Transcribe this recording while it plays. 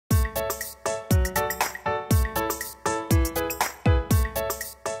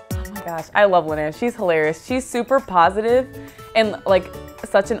Gosh, I love Linnea. She's hilarious. She's super positive in like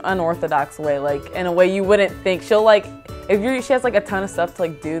such an unorthodox way, like in a way you wouldn't think. She'll like, she has like a ton of stuff to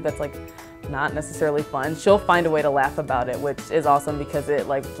like do that's like not necessarily fun, she'll find a way to laugh about it, which is awesome because it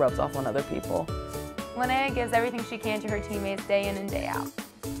like rubs off on other people. Linnea gives everything she can to her teammates day in and day out.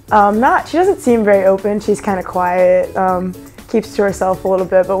 She doesn't seem very open. She's kind of quiet, keeps to herself a little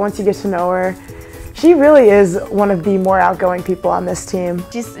bit, but once you get to know her, she really is one of the more outgoing people on this team.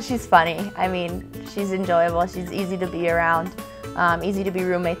 She's funny. I mean, she's enjoyable. She's easy to be around, easy to be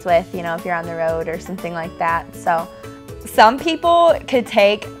roommates with, you know, if you're on the road or something like that. So some people could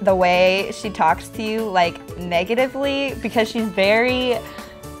take the way she talks to you like negatively because she's very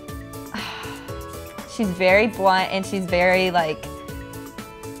blunt and she's very like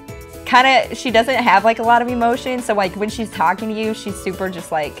she doesn't have like a lot of emotion, so like when she's talking to you she's super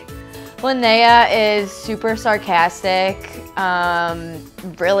just like. Linnea is super sarcastic,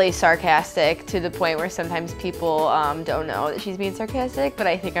 really sarcastic to the point where sometimes people don't know that she's being sarcastic, but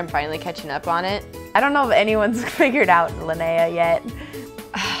I think I'm finally catching up on it. I don't know if anyone's figured out Linnea yet.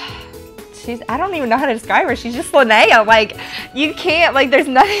 I don't even know how to describe her. She's just Linnea. Like, you can't, like, there's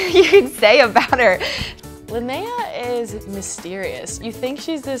nothing you can say about her. Linnea is mysterious. You think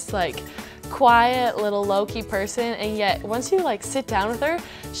she's this like quiet little low-key person, and yet once you like sit down with her,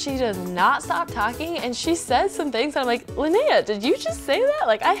 she does not stop talking and she says some things and I'm like, Linnea, did you just say that?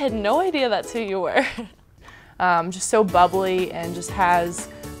 Like, I had no idea that's who you were. Just so bubbly and just has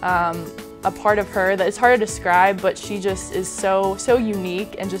a part of her that it's hard to describe, but she just is so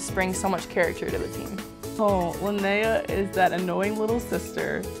unique and just brings so much character to the team. Oh, Linnea is that annoying little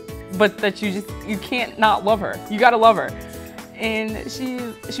sister, but that you can't not love her. You gotta love her. And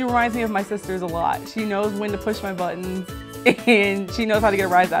she reminds me of my sisters a lot. She knows when to push my buttons and she knows how to get a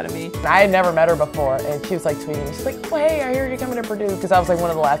rise out of me. I had never met her before and she was like tweeting me. She's like, oh hey, I hear you're coming to Purdue, because I was like one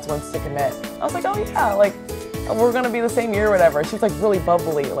of the last ones to commit. I was like, oh yeah, like we're gonna be the same year or whatever. She was like really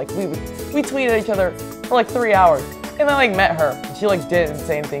bubbly. Like we tweeted at each other for like 3 hours. And I like met her and she like didn't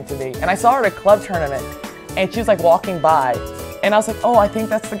say anything to me. And I saw her at a club tournament and she was like walking by. And I was like, oh, I think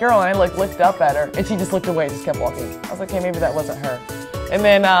that's the girl. And I like looked up at her and she just looked away and just kept walking. I was like, hey, maybe that wasn't her. And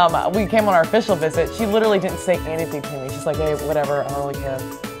then we came on our official visit. She literally didn't say anything to me. She's like, hey, whatever, I don't really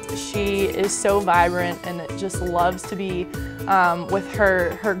care. She is so vibrant and just loves to be with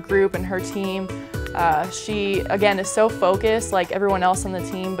her group and her team. She, again, is so focused like everyone else on the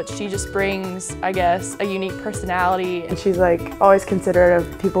team, but she just brings, I guess, a unique personality. And she's like always considerate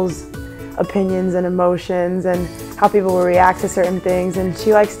of people's opinions and emotions and how people will react to certain things, and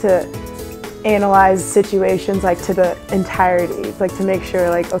she likes to analyze situations like to the entirety, like to make sure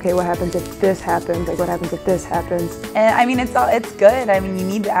like, okay, what happens if this happens, like what happens if this happens. And I mean it's good. I mean, you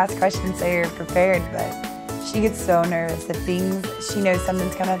need to ask questions so you're prepared, but she gets so nervous at things. She knows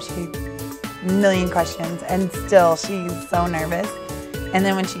something's coming up, she gets a million questions and still she's so nervous, and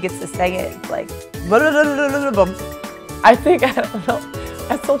then when she gets to say it, it's like I think, I don't know,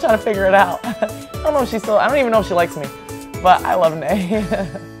 I'm still trying to figure it out. I don't even know if she likes me, but I love Nay.